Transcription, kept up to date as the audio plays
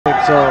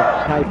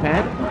Russel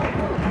Pad.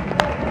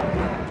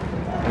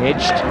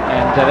 Edged,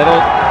 and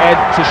that'll add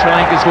to Sri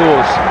Lanka's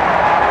scores.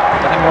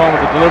 Nothing wrong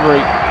with the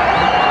delivery.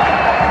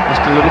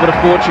 Just a little bit of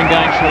fortune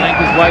going Sri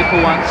Lanka's way for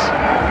once.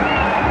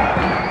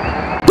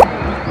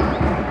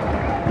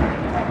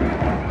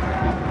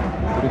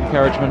 Good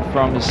encouragement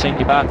from his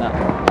senior partner.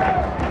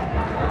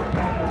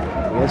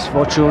 Yes,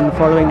 fortune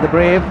following the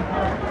brave.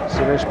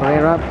 Suresh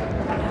Parera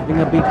having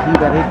a big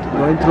heave at it,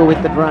 going through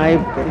with the drive,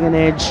 getting an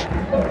edge,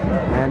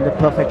 and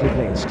perfectly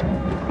placed.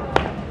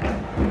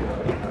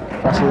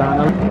 Russel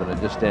Arnold.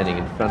 Just standing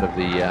in front of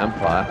the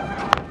umpire.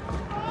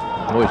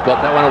 Oh, he's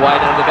got that one away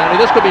down the boundary.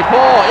 This could be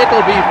four.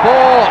 It'll be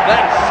four.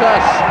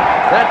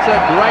 That's a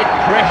great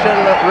pressure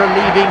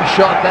relieving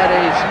shot, that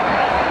is.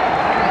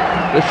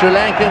 The Sri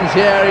Lankans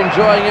here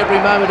enjoying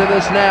every moment of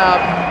this now.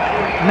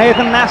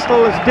 Nathan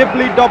Nastel is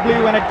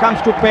dibbly-dobbly when it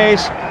comes to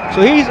pace,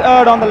 so he's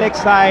erred on the leg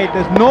side.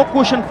 There's no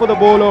cushion for the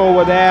bowler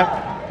over there.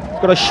 He's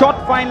got a short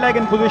fine leg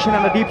in position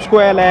and a deep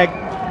square leg.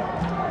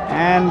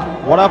 And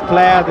what a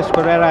player this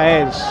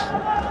Perera is.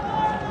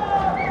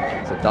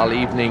 It's a dull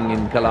evening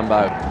in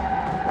Colombo.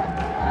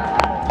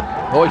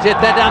 Oh, he's hit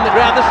that down the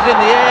ground. This is in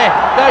the air.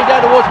 Going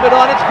down towards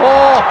mid-on. It's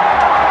four.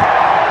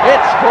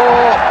 It's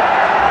four.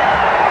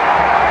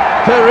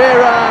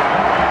 Perera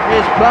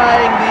is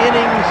playing the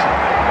innings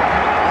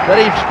that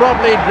he's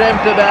probably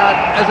dreamt about.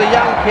 As a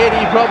young kid,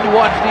 he probably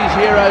watched his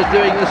heroes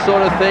doing this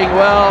sort of thing.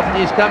 Well,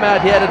 he's come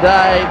out here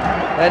today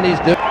and he's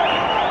doing.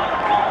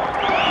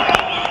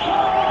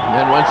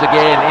 And once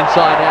again,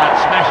 inside out,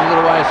 smashes it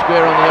away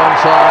square on the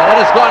onside,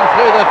 and it's gone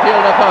through the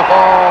fielder for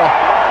four.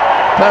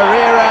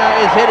 Perera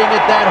is hitting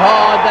it that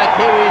hard, the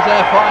Kiwis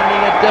are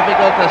finding it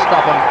difficult to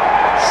stop him.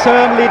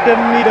 Certainly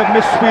didn't need a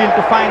misfield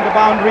to find the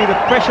boundary. The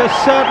pressure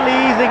certainly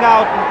easing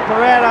out.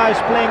 Perera is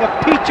playing a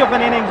peach of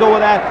an innings over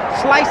there,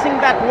 slicing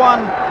that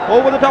one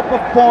over the top of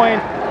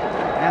point,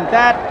 and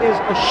that is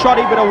a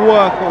shoddy bit of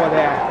work over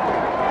there.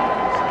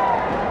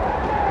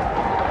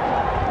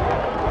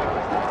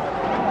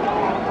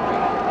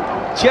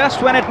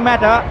 Just when it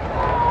mattered,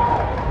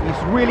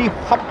 he's really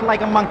hopped like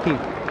a monkey.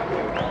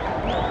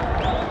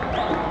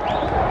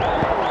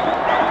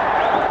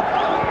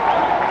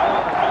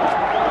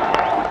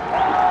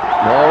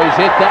 Oh, he's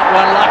hit that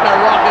one like a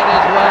rocket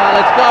as well.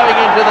 It's going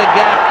into the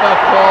gap for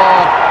four.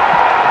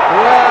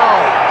 Well,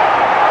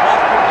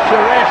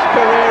 Suresh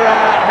Parera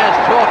has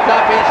chalked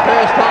up his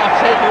first half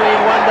century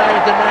in one-day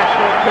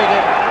international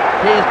cricket.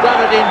 He's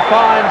done it in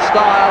fine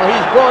style.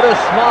 He's brought a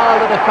smile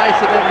to the face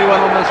of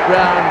everyone on this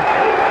ground.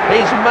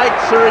 His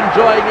mates are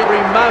enjoying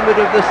every moment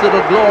of this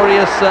little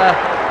glorious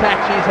patch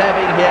he's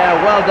having here.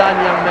 Well done,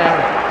 young man.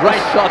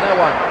 Great shot, that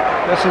one.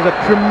 This is a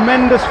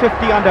tremendous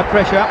 50 under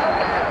pressure.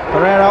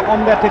 Perera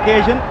on that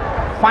occasion,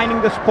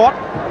 finding the spot,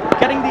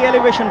 getting the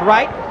elevation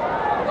right.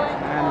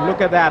 And look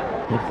at that.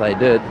 If they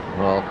did,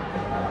 well,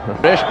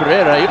 Suresh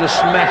Parera, you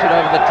just smash it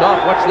over the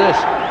top. Watch this.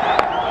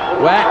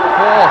 Whack,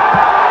 four.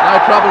 No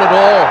trouble at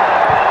all.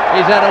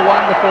 He's had a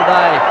wonderful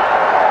day.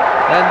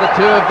 And the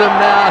two of them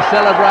now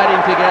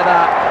celebrating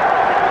together.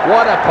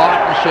 What a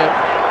partnership.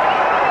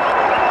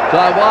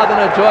 Taiwan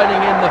are joining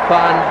in the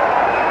fun.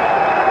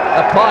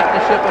 A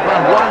partnership of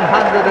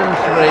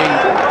 103.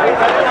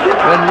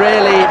 When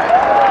really...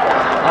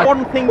 The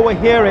important thing over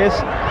here is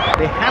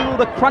they handled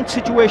the crunch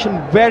situation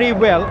very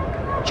well.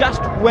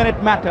 Just when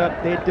it mattered,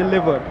 they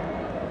delivered.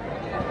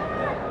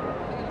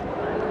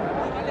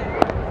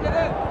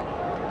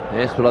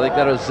 Yes, well, I think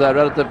that was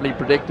relatively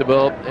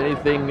predictable.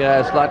 Anything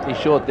slightly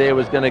short there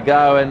was going to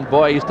go, and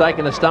boy, he's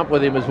taken a stump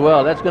with him as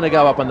well. That's going to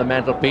go up on the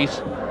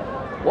mantelpiece.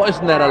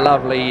 Wasn't that a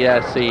lovely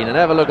scene? And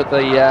have a look at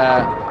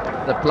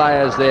the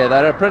players there.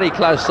 They're a pretty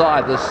close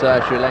side, this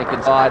Sri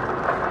Lankan side,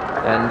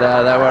 and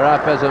they were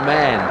up as a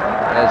man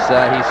as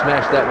he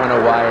smashed that one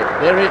away.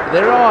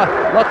 There are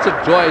lots of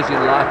joys in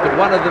life, but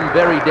one of them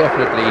very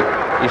definitely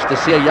is to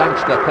see a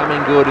youngster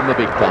coming good in the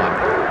big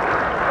time.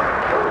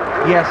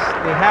 Yes,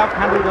 they have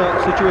handled the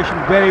situation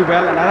very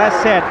well, and as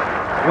I said,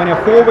 when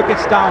you're 4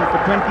 wickets down for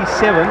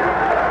 27,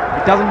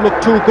 it doesn't look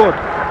too good.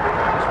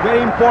 It's very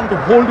important to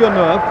hold your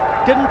nerve.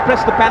 Didn't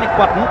press the panic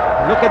button.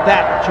 Look at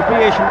that,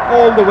 jubilation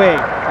all the way,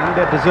 and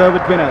they're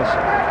deserved winners.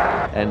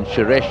 And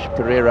Suresh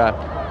Parera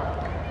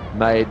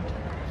made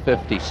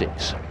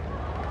 56.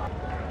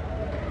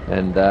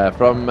 And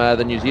from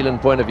the New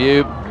Zealand point of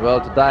view,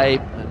 well, today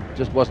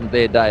just wasn't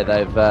their day.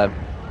 They've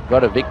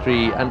got a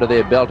victory under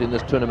their belt in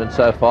this tournament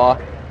so far.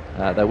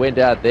 They went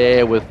out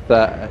there with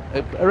a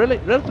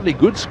relatively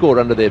good score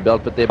under their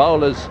belt, but their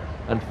bowlers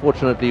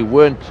unfortunately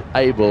weren't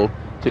able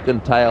to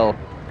curtail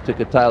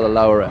the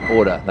lower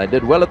order. They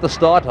did well at the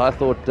start. I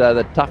thought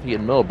that Tuffy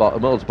and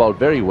Mills bowled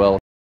very well.